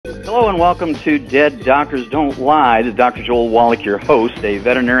Hello and welcome to Dead Doctors Don't Lie. This is Dr. Joel Wallach, your host, a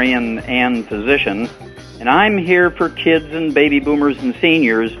veterinarian and physician. And I'm here for kids and baby boomers and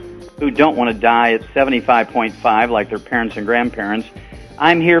seniors who don't want to die at 75.5 like their parents and grandparents.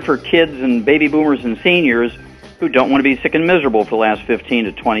 I'm here for kids and baby boomers and seniors who don't want to be sick and miserable for the last 15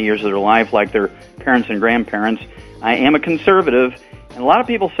 to 20 years of their life like their parents and grandparents. I am a conservative, and a lot of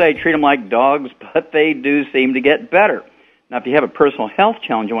people say treat them like dogs, but they do seem to get better. Now, if you have a personal health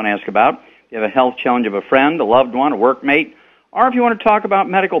challenge you want to ask about, if you have a health challenge of a friend, a loved one, a workmate, or if you want to talk about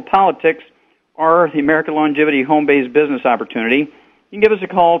medical politics or the American Longevity home-based business opportunity, you can give us a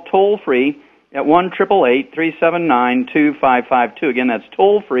call toll-free at 1-888-379-2552. Again, that's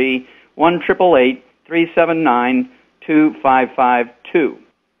toll-free, 1-888-379-2552.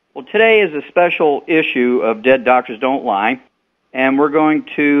 Well, today is a special issue of Dead Doctors Don't Lie, and we're going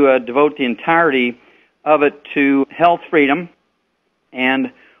to devote the entirety of it to health freedom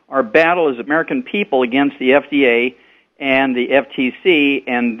and our battle as American people against the FDA and the FTC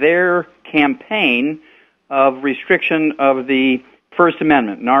and their campaign of restriction of the First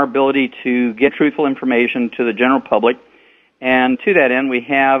Amendment and our ability to get truthful information to the general public. And to that end, we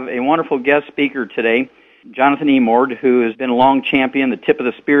have a wonderful guest speaker today, Jonathan Emord, who has been a long champion, the tip of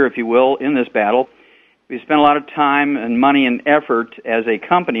the spear, if you will, in this battle. We spent a lot of time and money and effort as a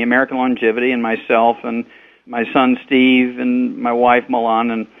company, American Longevity, and myself and my son Steve and my wife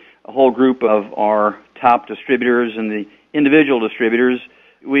Milan and a whole group of our top distributors and the individual distributors.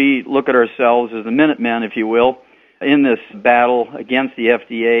 We look at ourselves as the Minutemen, if you will, in this battle against the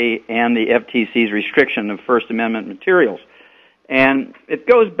FDA and the FTC's restriction of First Amendment materials. And it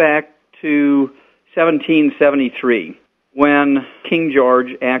goes back to 1773 when King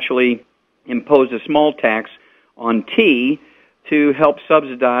George actually imposed a small tax on tea to help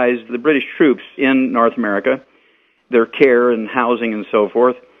subsidize the British troops in North America, their care and housing and so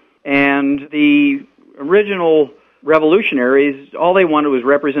forth. And the original revolutionaries, all they wanted was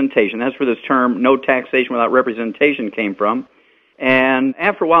representation. That's where this term, no taxation without representation, came from. And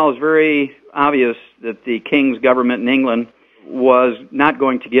after a while, it was very obvious that the King's government in England was not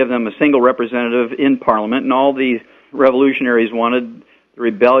going to give them a single representative in Parliament, and all the revolutionaries wanted, the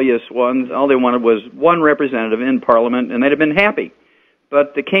rebellious ones, all they wanted was one representative in Parliament, and they'd have been happy.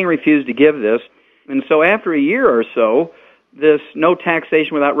 But the king refused to give this, and so after a year or so, this no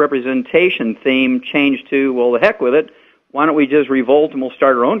taxation without representation theme changed to, well, the heck with it, why don't we just revolt and we'll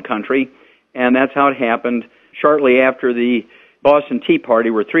start our own country? And that's how it happened shortly after the Boston Tea Party,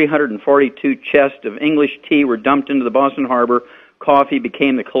 where 342 chests of English tea were dumped into the Boston Harbor. Coffee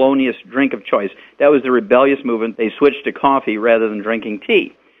became the colonious drink of choice. That was the rebellious movement. They switched to coffee rather than drinking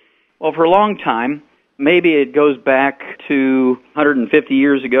tea. Well, for a long time, maybe it goes back to 150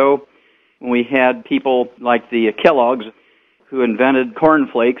 years ago when we had people like the Kellogg's who invented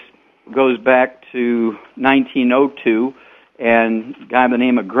cornflakes. It goes back to 1902 and a guy by the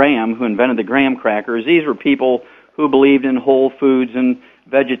name of Graham who invented the graham crackers. These were people who believed in whole foods and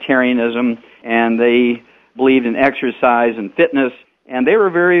vegetarianism, and they believed in exercise and fitness, and they were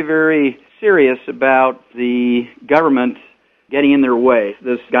very, very serious about the government getting in their way.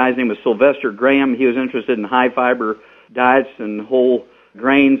 This guy's name was Sylvester Graham. He was interested in high-fiber diets and whole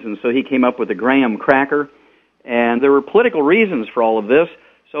grains, and so he came up with the graham cracker. And there were political reasons for all of this,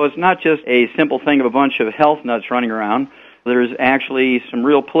 so it's not just a simple thing of a bunch of health nuts running around. There's actually some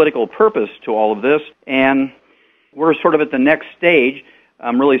real political purpose to all of this, and we're sort of at the next stage.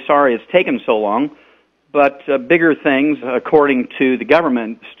 I'm really sorry it's taken so long. But bigger things, according to the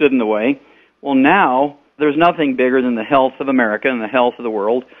government, stood in the way. Well, now there's nothing bigger than the health of America and the health of the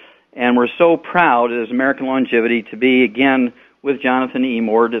world. And we're so proud as American Longevity to be, again, with Jonathan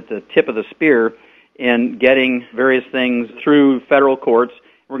Emord at the tip of the spear in getting various things through federal courts.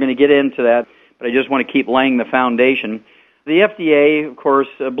 We're going to get into that, but I just want to keep laying the foundation. The FDA, of course,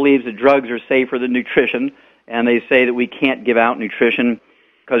 believes that drugs are safer than nutrition, and they say that we can't give out nutrition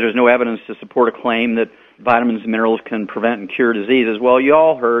because there's no evidence to support a claim that vitamins and minerals can prevent and cure diseases. Well, you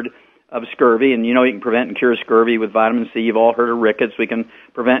all heard of scurvy, and you know you can prevent and cure scurvy with vitamin C. You've all heard of rickets. We can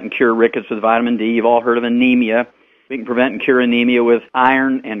prevent and cure rickets with vitamin D. You've all heard of anemia. We can prevent and cure anemia with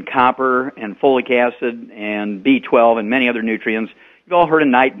iron and copper and folic acid and B12 and many other nutrients. You've all heard of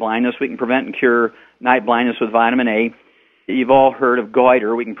night blindness. We can prevent and cure night blindness with vitamin A. You've all heard of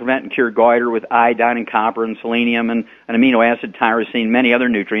goiter. We can prevent and cure goiter with iodine and copper and selenium and an amino acid tyrosine, many other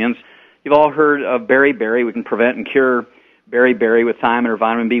nutrients. You've all heard of beriberi. We can prevent and cure beriberi with thiamine or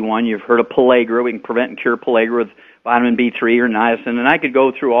vitamin B1. You've heard of pellagra. We can prevent and cure pellagra with vitamin B3 or niacin. And I could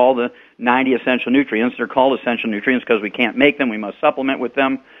go through all the 90 essential nutrients. They're called essential nutrients because we can't make them. We must supplement with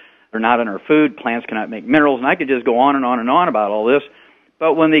them. They're not in our food. Plants cannot make minerals. And I could just go on and on and on about all this.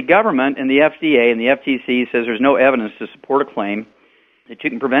 But when the government and the FDA and the FTC says there's no evidence to support a claim that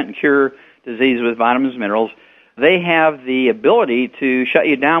you can prevent and cure disease with vitamins and minerals, they have the ability to shut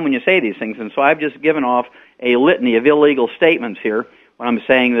you down when you say these things. And so I've just given off a litany of illegal statements here when I'm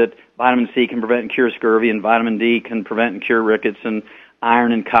saying that vitamin C can prevent and cure scurvy, and vitamin D can prevent and cure rickets, and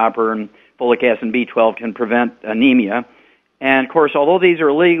iron and copper and folic acid and B12 can prevent anemia. And, of course, although these are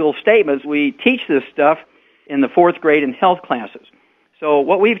illegal statements, we teach this stuff in the 4th grade in health classes. So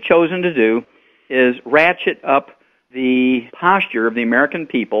what we've chosen to do is ratchet up the posture of the American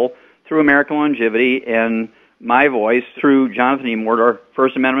people through American Longevity and my voice through Jonathan E. Mord, our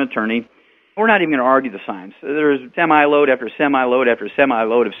First Amendment attorney. We're not even going to argue the science. There's semi-load after semi-load after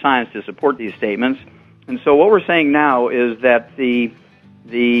semi-load of science to support these statements. And so what we're saying now is that the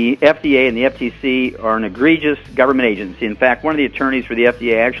FDA and the FTC are an egregious government agency. In fact, one of the attorneys for the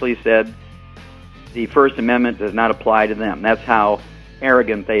FDA actually said the First Amendment does not apply to them. That's how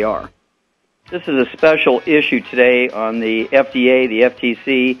arrogant they are. This is a special issue today on the FDA, the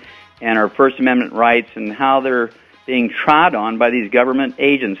FTC, and our First Amendment rights and how they're being trod on by these government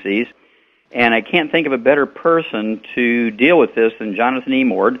agencies. And I can't think of a better person to deal with this than Jonathan E.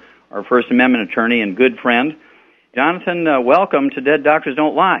 Mord, our First Amendment attorney and good friend. Jonathan, welcome to Dead Doctors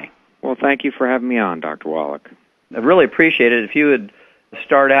Don't Lie. Well, thank you for having me on, Dr. Wallach. I really appreciate it. If you would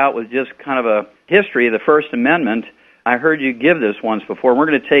start out with just kind of a history of the First Amendment. I heard you give this once before. We're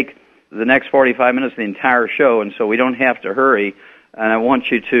going to take the next 45 minutes of the entire show, and so we don't have to hurry. And I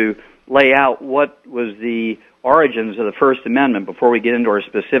want you to lay out what was the origins of the First Amendment before we get into our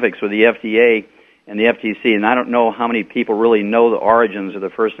specifics with the FDA and the FTC. And I don't know how many people really know the origins of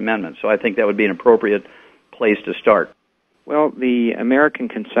the First Amendment, so I think that would be an appropriate place to start. Well, the American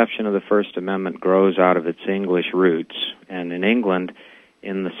conception of the First Amendment grows out of its English roots. And in England,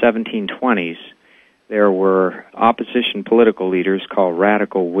 in the 1720s, there were opposition political leaders called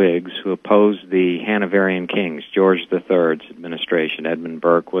radical Whigs who opposed the Hanoverian kings, George III's administration. Edmund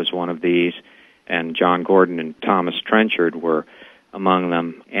Burke was one of these, and John Gordon and Thomas Trenchard were among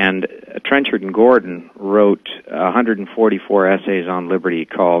them. And Trenchard and Gordon wrote 144 essays on liberty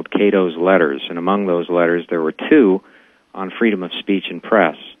called Cato's Letters, and among those letters there were 2 on freedom of speech and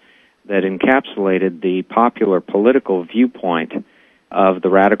press that encapsulated the popular political viewpoint of the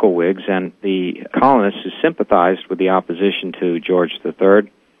radical Whigs, and the colonists who sympathized with the opposition to George III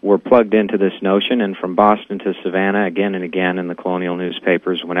were plugged into this notion, and from Boston to Savannah, again and again in the colonial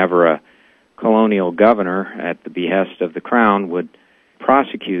newspapers, whenever a colonial governor, at the behest of the Crown, would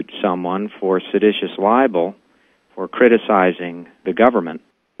prosecute someone for seditious libel for criticizing the government,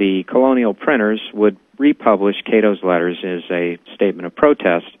 the colonial printers would republish Cato's Letters as a statement of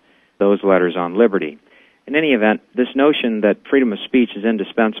protest, those letters on liberty. In any event, this notion that freedom of speech is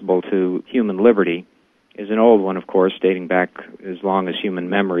indispensable to human liberty is an old one, of course, dating back as long as human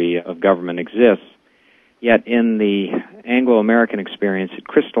memory of government exists. Yet in the Anglo-American experience, it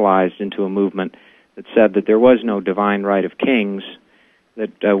crystallized into a movement that said that there was no divine right of kings,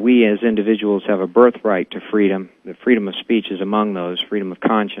 that we as individuals have a birthright to freedom, that freedom of speech is among those, freedom of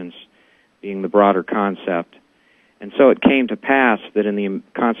conscience being the broader concept. And so it came to pass that in the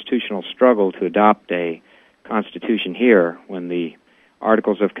constitutional struggle to adopt a constitution here, when the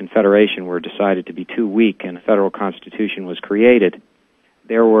Articles of Confederation were decided to be too weak and a federal constitution was created,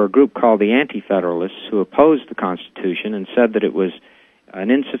 there were a group called the Anti-Federalists who opposed the Constitution and said that it was an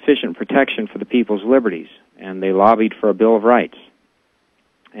insufficient protection for the people's liberties, and they lobbied for a Bill of Rights.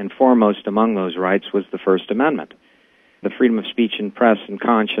 And foremost among those rights was the First Amendment. The freedom of speech and press and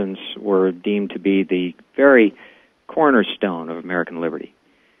conscience were deemed to be the very cornerstone of American liberty.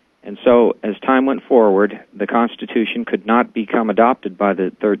 And so, as time went forward, the Constitution could not become adopted by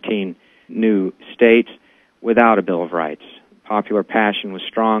the 13 new states without a Bill of Rights. Popular passion was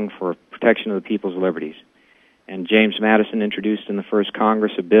strong for protection of the people's liberties. And James Madison introduced in the first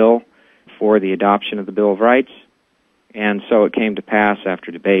Congress a bill for the adoption of the Bill of Rights. And so it came to pass,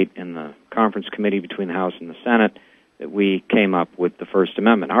 after debate in the conference committee between the House and the Senate, that we came up with the First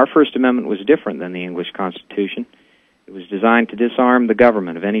Amendment. Our First Amendment was different than the English Constitution. It was designed to disarm the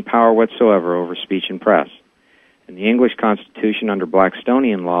government of any power whatsoever over speech and press. In the English Constitution, under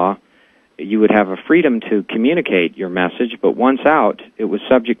Blackstonian law, you would have a freedom to communicate your message, but once out, it was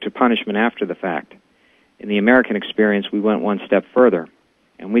subject to punishment after the fact. In the American experience, we went one step further,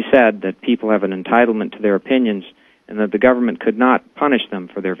 and we said that people have an entitlement to their opinions and that the government could not punish them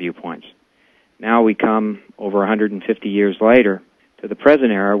for their viewpoints. Now we come, over 150 years later, to the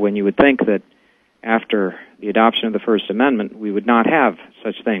present era when you would think that after the adoption of the First Amendment, we would not have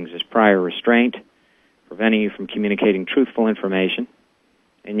such things as prior restraint, preventing you from communicating truthful information.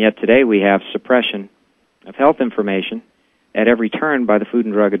 And yet today we have suppression of health information at every turn by the Food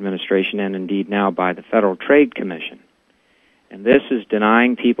and Drug Administration and indeed now by the Federal Trade Commission. And this is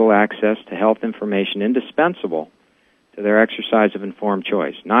denying people access to health information indispensable to their exercise of informed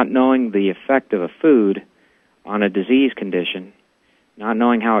choice. Not knowing the effect of a food on a disease condition, not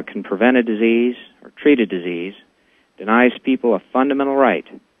knowing how it can prevent a disease or treat a disease, denies people a fundamental right.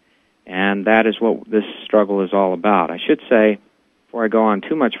 And that is what this struggle is all about. I should say, before I go on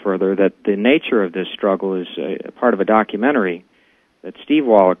too much further, that the nature of this struggle is a part of a documentary that Steve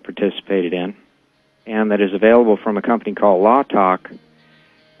Wallach participated in, and that is available from a company called Law Talk.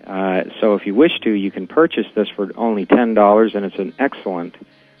 So if you wish to, you can purchase this for only $10, and it's an excellent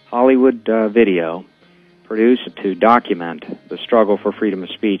Hollywood video produced to document the struggle for freedom of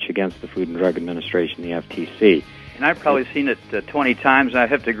speech against the Food and Drug Administration, the FTC. And I've probably seen it 20 times, and I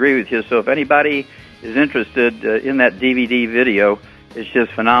have to agree with you. So if anybody is interested in that DVD video, it's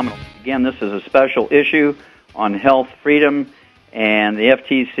just phenomenal. Again, this is a special issue on health freedom and the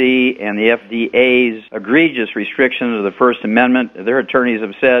FTC and the FDA's egregious restrictions of the First Amendment. Their attorneys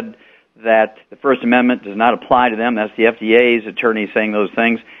have said that the First Amendment does not apply to them. That's the FDA's attorneys saying those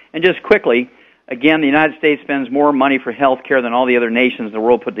things. And just quickly, again, the United States spends more money for health care than all the other nations in the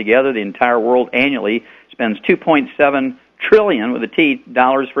world put together. The entire world annually spends $2.7 trillion with a T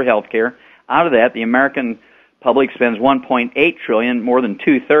dollars for health care. Out of that, the American public spends $1.8 trillion, more than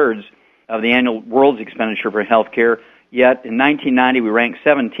two-thirds of the annual world's expenditure for health care. Yet in 1990, we ranked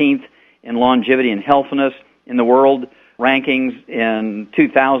 17th in longevity and healthiness in the world rankings. In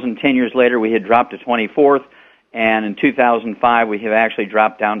 2000, 10 years later, we had dropped to 24th. And in 2005, we have actually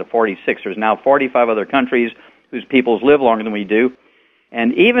dropped down to 46th. There's now 45 other countries whose peoples live longer than we do.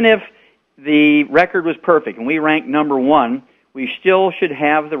 And even if the record was perfect and we ranked number one, we still should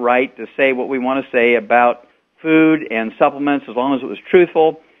have the right to say what we want to say about food and supplements as long as it was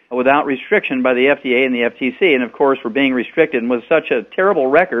truthful, without restriction by the FDA and the FTC. And, of course, we're being restricted. And with such a terrible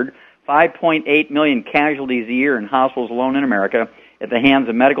record, 5.8 million casualties a year in hospitals alone in America at the hands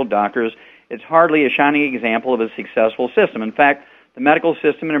of medical doctors, it's hardly a shining example of a successful system. In fact, the medical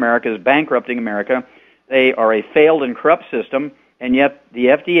system in America is bankrupting America. They are a failed and corrupt system, and yet the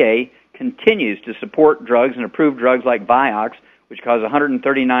FDA continues to support drugs and approve drugs like Vioxx, which caused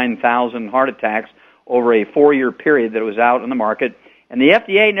 139,000 heart attacks over a 4-year period that it was out in the market. And the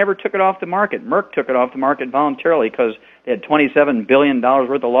FDA never took it off the market. Merck took it off the market voluntarily because they had $27 billion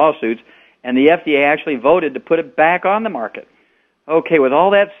worth of lawsuits, and the FDA actually voted to put it back on the market. Okay, with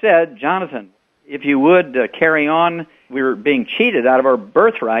all that said, Jonathan, if you would carry on, we were being cheated out of our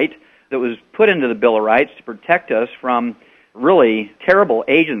birthright that was put into the Bill of Rights to protect us from really terrible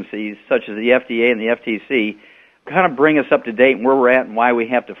agencies such as the FDA and the FTC. Kind of bring us up to date and where we're at and why we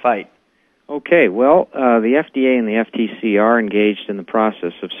have to fight. Okay, well, the FDA and the FTC are engaged in the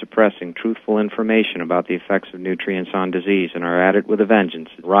process of suppressing truthful information about the effects of nutrients on disease and are at it with a vengeance.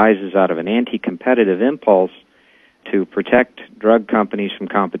 It rises out of an anti-competitive impulse to protect drug companies from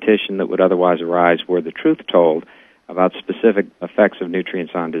competition that would otherwise arise were the truth told about specific effects of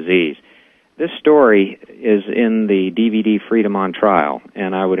nutrients on disease. This story is in the DVD Freedom on Trial,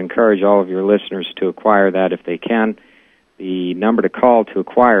 and I would encourage all of your listeners to acquire that if they can. The number to call to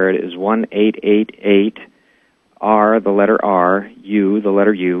acquire it is 1-888-R, the letter R, U, the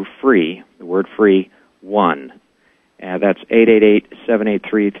letter U, free, the word free, 1. That's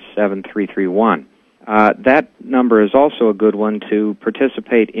 888-783-7331. That number is also a good one to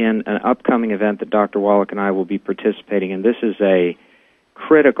participate in an upcoming event that Dr. Wallach and I will be participating in. This is a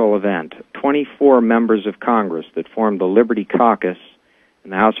critical event. 24 members of Congress that form the Liberty Caucus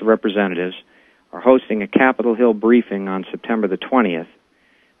in the House of Representatives are hosting a Capitol Hill briefing on September the 20th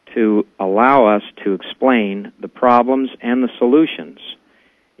to allow us to explain the problems and the solutions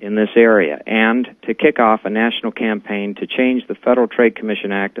in this area, and to kick off a national campaign to change the Federal Trade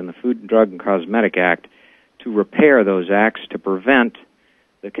Commission Act and the Food and Drug and Cosmetic Act to repair those acts to prevent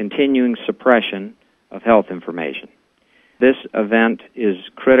the continuing suppression of health information. This event is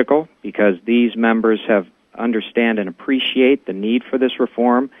critical because these members understand and appreciate the need for this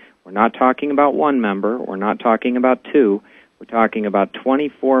reform. We're not talking about one member. We're not talking about two. We're talking about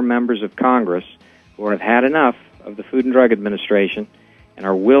 24 members of Congress who have had enough of the Food and Drug Administration and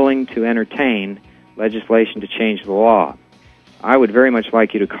are willing to entertain legislation to change the law. I would very much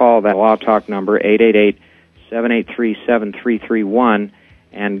like you to call that Law Talk number, 888-783-7331,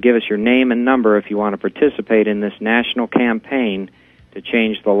 and give us your name and number if you want to participate in this national campaign to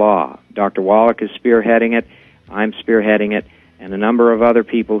change the law. Dr. Wallach is spearheading it, I'm spearheading it, and a number of other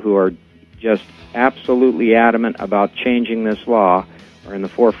people who are just absolutely adamant about changing this law are in the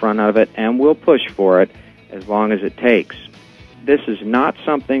forefront of it, and we'll push for it as long as it takes. This is not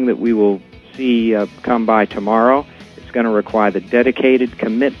something that we will see come by tomorrow. It's it's going to require the dedicated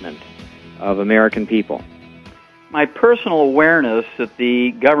commitment of American people. My personal awareness that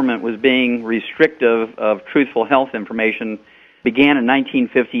the government was being restrictive of truthful health information began in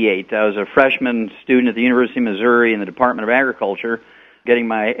 1958. I was a freshman student at the University of Missouri in the Department of Agriculture, getting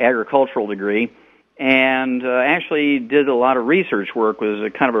my agricultural degree, and actually did a lot of research work, was a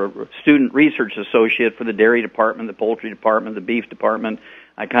kind of a student research associate for the dairy department, the poultry department, the beef department.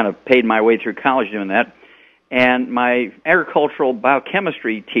 I kind of paid my way through college doing that. And my agricultural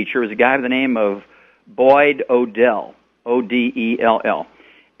biochemistry teacher was a guy by the name of Boyd Odell, O-D-E-L-L.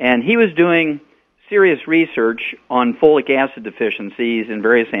 And he was doing serious research on folic acid deficiencies in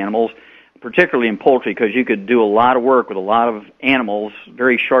various animals, particularly in poultry, because you could do a lot of work with a lot of animals,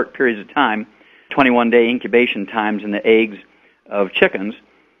 very short periods of time, 21-day incubation times in the eggs of chickens.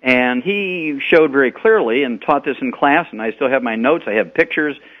 And he showed very clearly and taught this in class, and I still have my notes. I have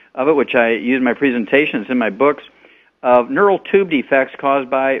pictures of it, which I use in my presentations, in my books, of neural tube defects caused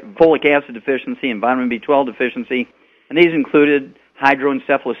by folic acid deficiency and vitamin B12 deficiency. And these included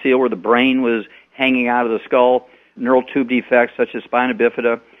hydroencephalocele, where the brain was hanging out of the skull, neural tube defects such as spina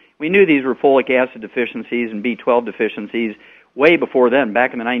bifida. We knew these were folic acid deficiencies and B12 deficiencies way before then,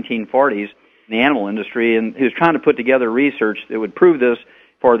 back in the 1940s, in the animal industry, and he was trying to put together research that would prove this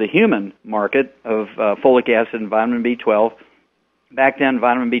for the human market of folic acid and vitamin B12. Back then,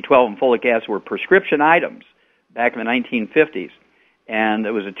 vitamin B12 and folic acid were prescription items back in the 1950s. And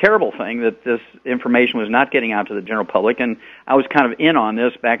it was a terrible thing that this information was not getting out to the general public. And I was kind of in on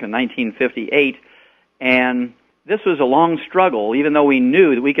this back in 1958. And this was a long struggle, even though we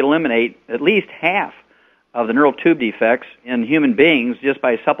knew that we could eliminate at least half of the neural tube defects in human beings just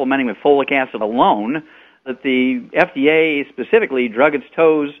by supplementing with folic acid alone, that the FDA specifically drug its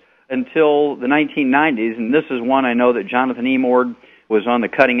toes until the 1990s. And this is one I know that Jonathan Emord was on the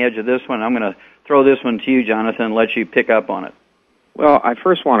cutting edge of this one. I'm going to throw this one to you, Jonathan, and let you pick up on it. Well, I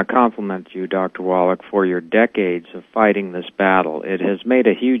first want to compliment you, Dr. Wallach, for your decades of fighting this battle. It has made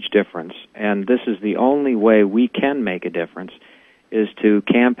a huge difference, and this is the only way we can make a difference, is to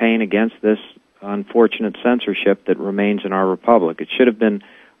campaign against this unfortunate censorship that remains in our republic. It should have been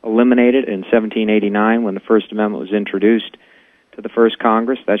eliminated in 1789 when the First Amendment was introduced to the first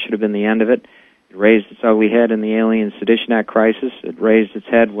Congress. That should have been the end of it. It raised its ugly head in the Alien Sedition Act crisis. It raised its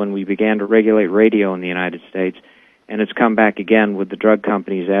head when we began to regulate radio in the United States. And it's come back again with the drug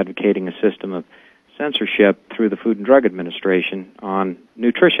companies advocating a system of censorship through the Food and Drug Administration on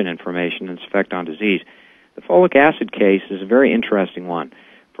nutrition information and its effect on disease. The folic acid case is a very interesting one.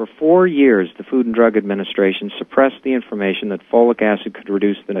 For 4 years, the Food and Drug Administration suppressed the information that folic acid could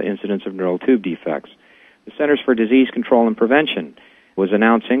reduce the incidence of neural tube defects. The Centers for Disease Control and Prevention was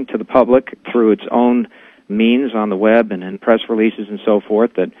announcing to the public through its own means on the web and in press releases and so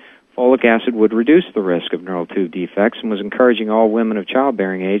forth that folic acid would reduce the risk of neural tube defects and was encouraging all women of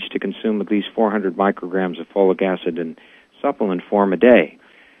childbearing age to consume at least 400 micrograms of folic acid in supplement form a day.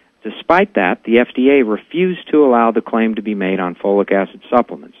 Despite that, the FDA refused to allow the claim to be made on folic acid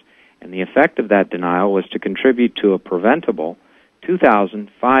supplements, and the effect of that denial was to contribute to a preventable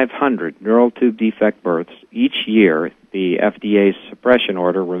 2,500 neural tube defect births each year. The FDA's suppression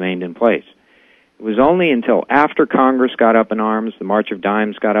order remained in place. It was only until after Congress got up in arms, the March of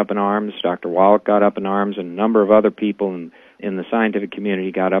Dimes got up in arms, Dr. Wallach got up in arms, and a number of other people in the scientific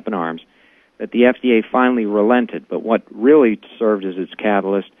community got up in arms, that the FDA finally relented. But what really served as its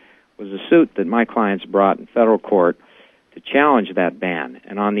catalyst was a suit that my clients brought in federal court to challenge that ban.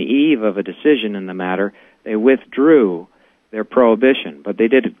 And on the eve of a decision in the matter, they withdrew their prohibition. But they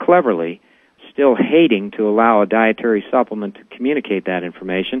did it cleverly, still hating to allow a dietary supplement to communicate that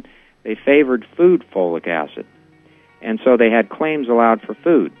information. They favored food folic acid. And so they had claims allowed for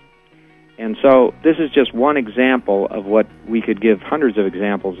food. And so this is just one example of what we could give hundreds of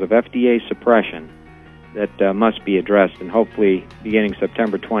examples of FDA suppression that must be addressed, and hopefully beginning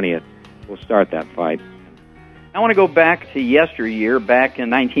September 20th, we'll start that fight. I want to go back to yesteryear, back in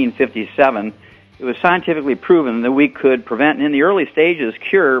 1957. It was scientifically proven that we could prevent and in the early stages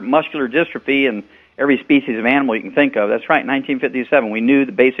cure muscular dystrophy in every species of animal you can think of. That's right, 1957. We knew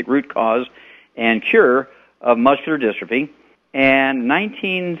the basic root cause and cure of muscular dystrophy. And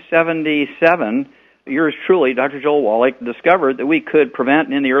 1977, yours truly, Dr. Joel Wallach, discovered that we could prevent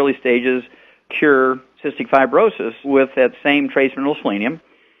and in the early stages cure cystic fibrosis with that same trace mineral selenium.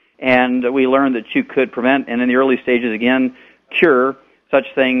 And we learned that you could prevent and in the early stages, again, cure such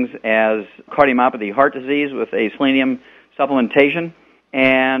things as cardiomyopathy, heart disease, with a selenium supplementation.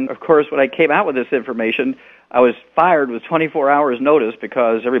 And, of course, when I came out with this information, I was fired with 24 hours' notice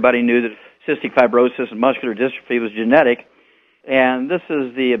because everybody knew that cystic fibrosis and muscular dystrophy was genetic. And this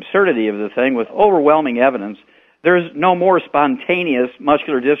is the absurdity of the thing. With overwhelming evidence, There's no more spontaneous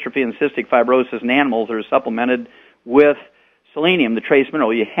muscular dystrophy and cystic fibrosis in animals that are supplemented with selenium, the trace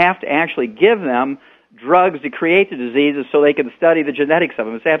mineral. You have to actually give them drugs to create the diseases so they can study the genetics of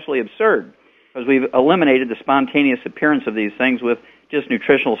them. It's absolutely absurd because we've eliminated the spontaneous appearance of these things with just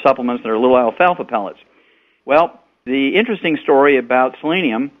nutritional supplements that are little alfalfa pellets. Well, the interesting story about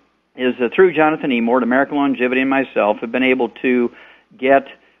selenium is that through Jonathan Emord, American Longevity, and myself have been able to get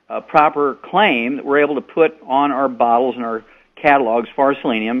a proper claim that we're able to put on our bottles and our catalogs for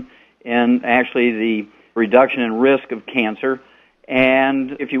selenium and actually the reduction in risk of cancer.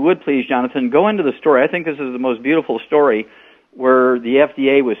 And if you would please, Jonathan, go into the story. I think this is the most beautiful story where the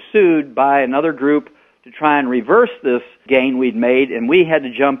FDA was sued by another group to try and reverse this gain we'd made, and we had to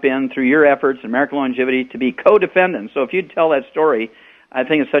jump in through your efforts, American Longevity, to be co-defendants. So if you'd tell that story, I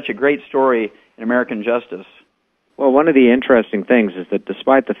think it's such a great story in American justice. Well, one of the interesting things is that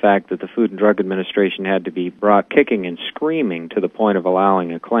despite the fact that the Food and Drug Administration had to be brought kicking and screaming to the point of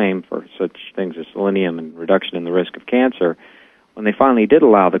allowing a claim for such things as selenium and reduction in the risk of cancer, when they finally did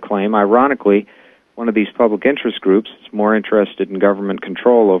allow the claim, ironically, one of these public interest groups that's more interested in government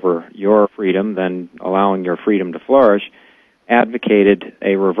control over your freedom than allowing your freedom to flourish advocated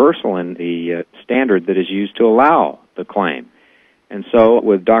a reversal in the standard that is used to allow the claim. And so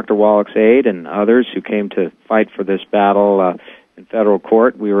with Dr. Wallach's aid and others who came to fight for this battle in federal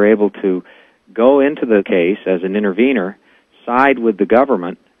court, we were able to go into the case as an intervener, side with the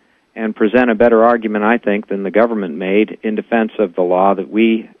government, and present a better argument, I think, than the government made in defense of the law that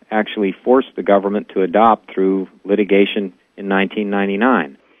we actually forced the government to adopt through litigation in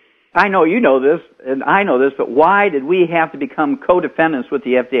 1999. I know you know this, and I know this, but why did we have to become co-defendants with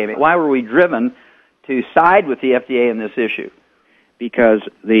the FDA? Why were we driven to side with the FDA in this issue? Because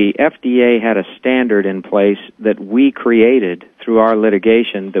the FDA had a standard in place that we created through our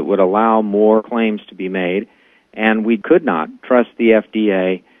litigation that would allow more claims to be made, and we could not trust the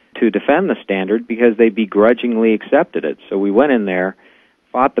FDA to defend the standard because they begrudgingly accepted it. So we went in there,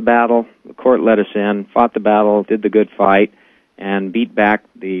 fought the battle, the court let us in, fought the battle, did the good fight, and beat back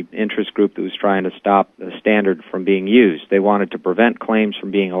the interest group that was trying to stop the standard from being used. They wanted to prevent claims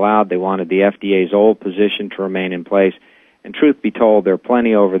from being allowed. They wanted the FDA's old position to remain in place. And truth be told, there are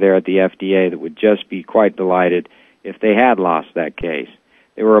plenty over there at the FDA that would just be quite delighted if they had lost that case.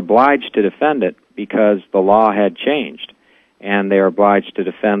 They were obliged to defend it because the law had changed, and they are obliged to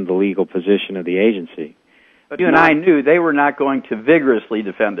defend the legal position of the agency. But you and I knew they were not going to vigorously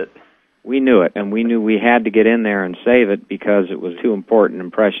defend it. We knew it, and we knew we had to get in there and save it because it was too important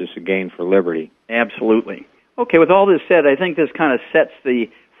and precious a gain for liberty. Absolutely. Okay, with all this said, I think this kind of sets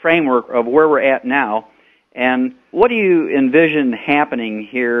the framework of where we're at now. And what do you envision happening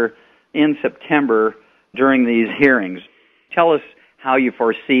here in September during these hearings? Tell us how you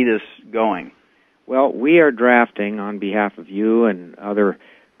foresee this going. Well, we are drafting on behalf of you and other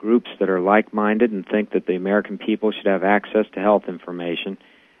groups that are like-minded and think that the American people should have access to health information,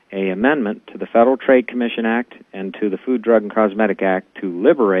 an amendment to the Federal Trade Commission Act and to the Food, Drug, and Cosmetic Act to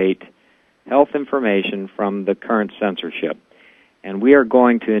liberate health information from the current censorship. And we are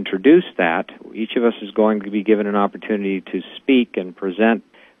going to introduce that. Each of us is going to be given an opportunity to speak and present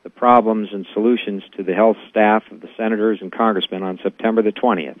the problems and solutions to the health staff of the senators and congressmen on September the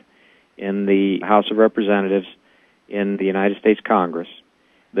 20th in the House of Representatives in the United States Congress.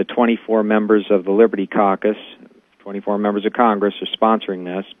 The 24 members of the Liberty Caucus, 24 members of Congress, are sponsoring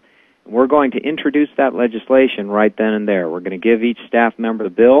this. And we're going to introduce that legislation right then and there. We're going to give each staff member the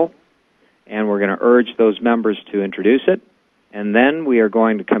bill, and we're going to urge those members to introduce it. And then we are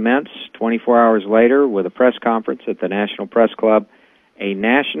going to commence 24 hours later with a press conference at the National Press Club, a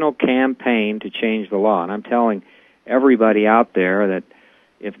national campaign to change the law. And I'm telling everybody out there that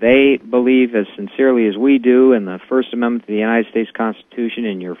if they believe as sincerely as we do in the First Amendment to the United States Constitution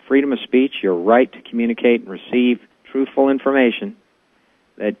and your freedom of speech, your right to communicate and receive truthful information,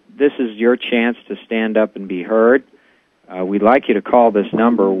 that this is your chance to stand up and be heard. We'd like you to call this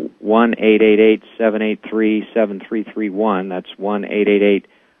number, 1-888-783-7331. That's 1-888,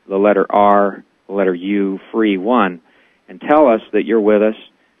 the letter R, the letter U, free 1. And tell us that you're with us.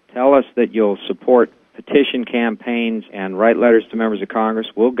 Tell us that you'll support petition campaigns and write letters to members of Congress.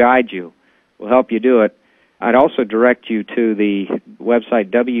 We'll guide you. We'll help you do it. I'd also direct you to the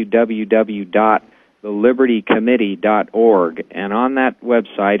website www.thelibertycommittee.org. And on that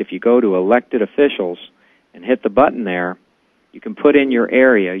website, if you go to elected officials and hit the button there, you can put in your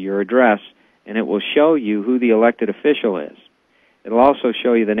area, your address, and it will show you who the elected official is. It'll also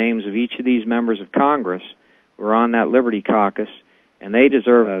show you the names of each of these members of Congress who are on that Liberty Caucus, and they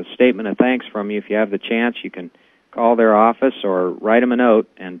deserve a statement of thanks from you. If you have the chance, you can call their office or write them a note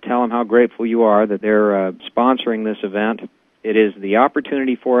and tell them how grateful you are that they're sponsoring this event. It is the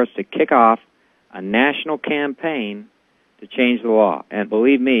opportunity for us to kick off a national campaign to change the law. And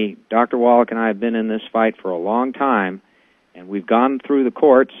believe me, Dr. Wallach and I have been in this fight for a long time, and we've gone through the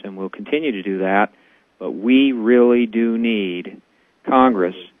courts, and we'll continue to do that, but we really do need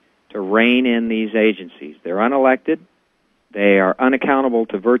Congress to rein in these agencies. They're unelected, they are unaccountable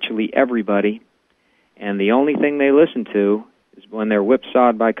to virtually everybody, and the only thing they listen to is when they're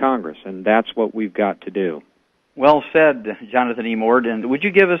whipsawed by Congress, and that's what we've got to do. Well said, Jonathan E. Mord. And would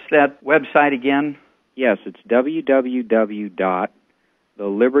you give us that website again? Yes, it's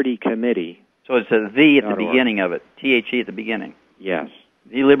www.thelibertycommittee. So it's a "the" at the beginning of it, THE at the beginning. Yes.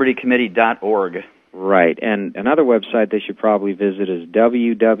 thelibertycommittee.org. Right, and another website they should probably visit is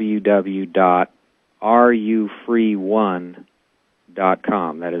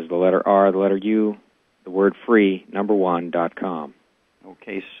www.rufree1.com. That is the letter R, the letter U, the word free, number 1.com.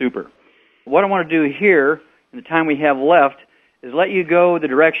 Okay, super. What I want to do here, in the time we have left, is let you go the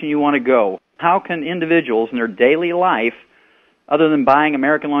direction you want to go. How can individuals in their daily life, other than buying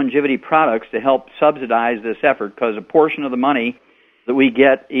American longevity products, to help subsidize this effort? Because a portion of the money that we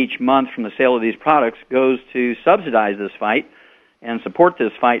get each month from the sale of these products goes to subsidize this fight and support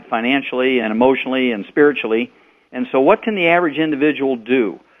this fight financially and emotionally and spiritually. And so what can the average individual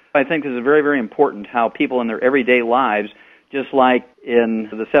do? I think this is very, very important, how people in their everyday lives, just like in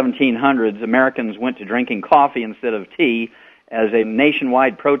the 1700s, Americans went to drinking coffee instead of tea as a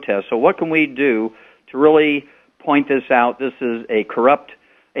nationwide protest. So what can we do to really point this out? This is a corrupt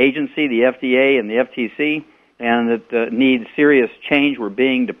agency, the FDA and the FTC, and it needs serious change. We're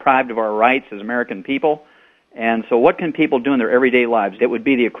being deprived of our rights as American people. And so what can people do in their everyday lives? It would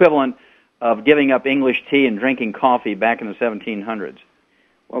be the equivalent of giving up English tea and drinking coffee back in the 1700s.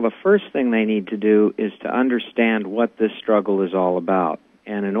 Well, the first thing they need to do is to understand what this struggle is all about.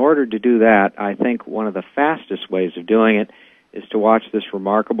 And in order to do that, I think one of the fastest ways of doing it is to watch this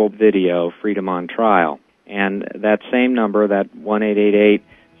remarkable video, Freedom on Trial. And that same number, that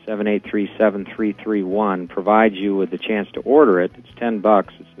 1-888-783-7331, provides you with the chance to order it. It's $10,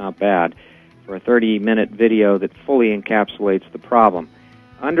 it's not bad, for a 30-minute video that fully encapsulates the problem.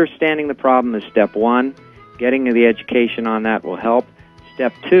 Understanding the problem is step one. Getting the education on that will help.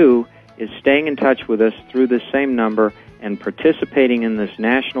 Step two is staying in touch with us through this same number and participating in this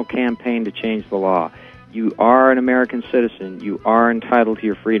national campaign to change the law. You are an American citizen. You are entitled to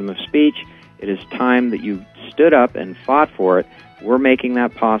your freedom of speech. It is time that you stood up and fought for it. We're making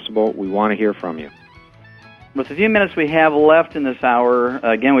that possible. We want to hear from you. With the few minutes we have left in this hour,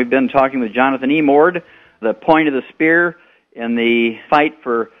 again, we've been talking with Jonathan E. Mord, the point of the spear in the fight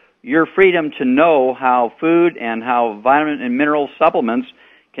for your freedom to know how food and how vitamin and mineral supplements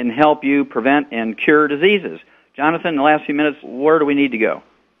can help you prevent and cure diseases. Jonathan, in the last few minutes, where do we need to go?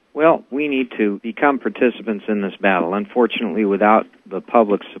 Well, we need to become participants in this battle. Unfortunately, without the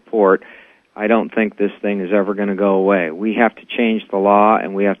public support, I don't think this thing is ever going to go away. We have to change the law,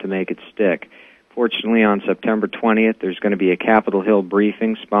 and we have to make it stick. Fortunately, on September 20th, there's going to be a Capitol Hill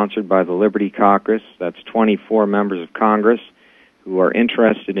briefing sponsored by the Liberty Caucus. That's 24 members of Congress who are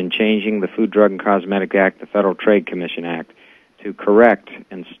interested in changing the Food, Drug, and Cosmetic Act, the Federal Trade Commission Act, to correct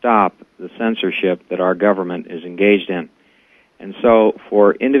and stop the censorship that our government is engaged in. And so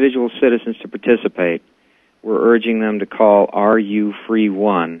for individual citizens to participate, we're urging them to call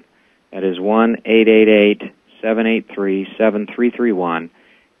RU-FREE-1. That is 1-888-783-7331.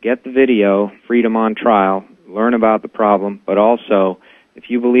 Get the video, Freedom on Trial, learn about the problem, but also, if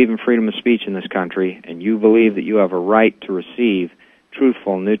you believe in freedom of speech in this country and you believe that you have a right to receive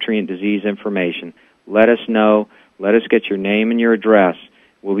truthful nutrient disease information, let us know. Let us get your name and your address.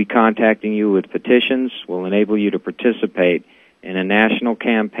 We'll be contacting you with petitions. We'll enable you to participate in a national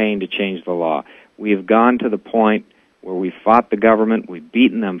campaign to change the law. We have gone to the point where we've fought the government. We've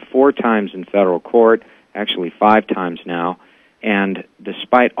beaten them 4 times in federal court, actually 5 times now. And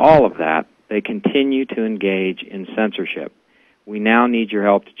despite all of that, they continue to engage in censorship. We now need your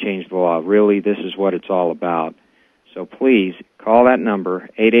help to change the law. Really, this is what it's all about. So please, call that number,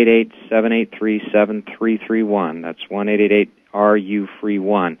 888-783-7331. That's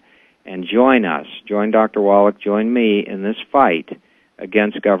 1-888-RU-FREE-1. And join us, join Dr. Wallach, join me in this fight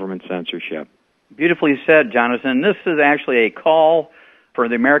against government censorship. Beautifully said, Jonathan. This is actually a call for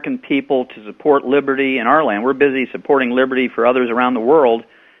the American people to support liberty in our land. We're busy supporting liberty for others around the world.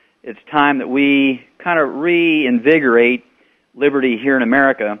 It's time that we kind of reinvigorate liberty here in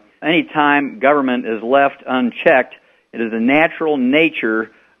America. Anytime government is left unchecked, it is the natural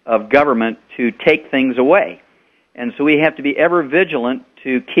nature of government to take things away. And so we have to be ever vigilant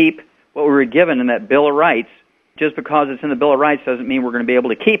to keep what we were given in that Bill of Rights just because it's in the Bill of Rights doesn't mean we're going to be able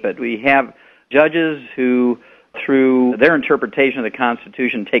to keep it. We have judges who, through their interpretation of the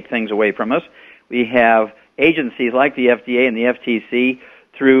Constitution, take things away from us. We have agencies like the FDA and the FTC,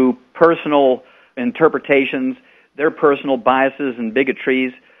 through personal interpretations, their personal biases and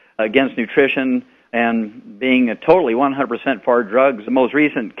bigotries against nutrition and being totally 100% for drugs. The most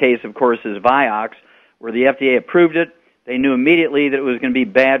recent case, of course, is Vioxx, where the FDA approved it. They knew immediately that it was going to be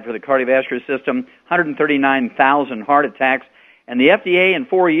bad for the cardiovascular system, 139,000 heart attacks, and the FDA, in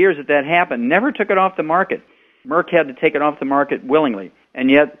 4 years that happened, never took it off the market. Merck had to take it off the market willingly,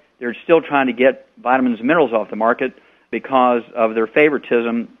 and yet they're still trying to get vitamins and minerals off the market because of their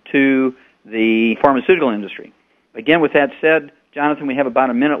favoritism to the pharmaceutical industry. Again, with that said, Jonathan, we have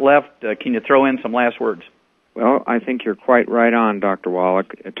about a minute left. Can you throw in some last words? Well, I think you're quite right on, Dr.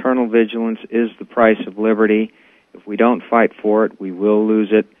 Wallach. Eternal vigilance is the price of liberty. If we don't fight for it, we will lose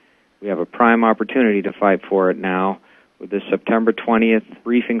it. We have a prime opportunity to fight for it now with this September 20th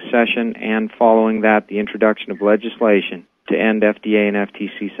briefing session, and following that, the introduction of legislation to end FDA and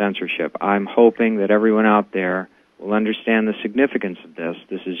FTC censorship. I'm hoping that everyone out there will understand the significance of this.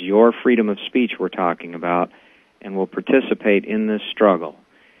 This is your freedom of speech we're talking about, and will participate in this struggle.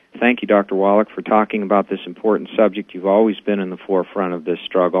 Thank you, Dr. Wallach, for talking about this important subject. You've always been in the forefront of this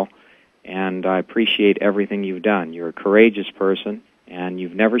struggle, and I appreciate everything you've done. You're a courageous person, and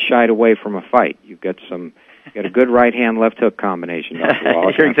you've never shied away from a fight. You've got a good right-hand, left-hook combination, Dr.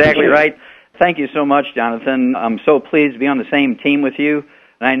 Wallach. You're exactly right. Thank you so much, Jonathan. I'm so pleased to be on the same team with you,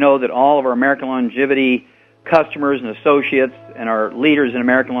 and I know that all of our American Longevity customers and associates and our leaders in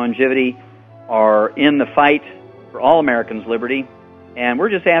American Longevity are in the fight for all Americans' liberty, and we're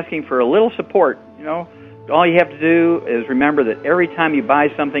just asking for a little support. You know, all you have to do is remember that every time you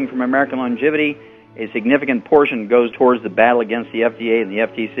buy something from American Longevity, a significant portion goes towards the battle against the FDA and the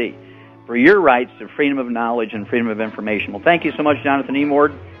FTC for your rights to freedom of knowledge and freedom of information. Well, thank you so much, Jonathan E.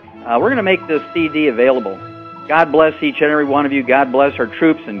 Ward. We're going to make this CD available. God bless each and every one of you. God bless our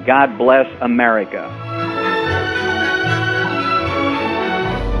troops, and God bless America.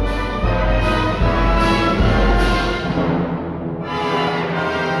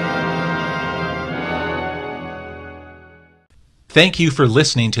 Thank you for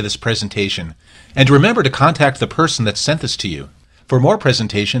listening to this presentation, and remember to contact the person that sent this to you. For more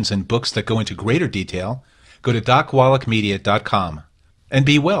presentations and books that go into greater detail, go to docwallachmedia.com. And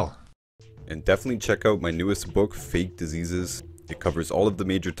be well. And definitely check out my newest book, Fake Diseases. It covers all of the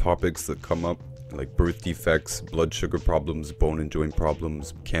major topics that come up, like birth defects, blood sugar problems, bone and joint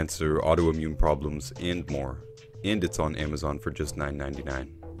problems, cancer, autoimmune problems, and more. And it's on Amazon for just $9.99.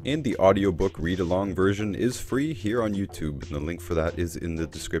 And the audiobook read-along version is free here on YouTube, and the link for that is in the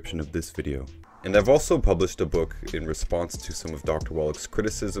description of this video. And I've also published a book in response to some of Dr. Wallach's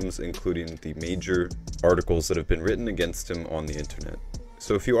criticisms, including the major articles that have been written against him on the internet.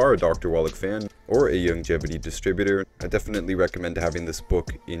 So if you are a Dr. Wallach fan or a YGYOntario distributor, I definitely recommend having this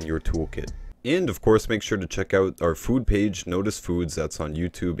book in your toolkit. And of course, make sure to check out our food page, Notus Foods, that's on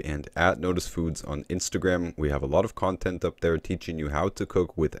YouTube, and at Notus Foods on Instagram. We have a lot of content up there teaching you how to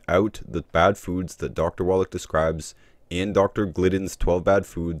cook without the bad foods that Dr. Wallach describes, and Dr. Glidden's 12 bad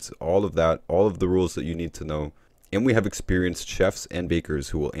foods, all of that, all of the rules that you need to know. And we have experienced chefs and bakers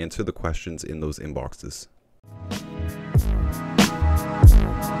who will answer the questions in those inboxes.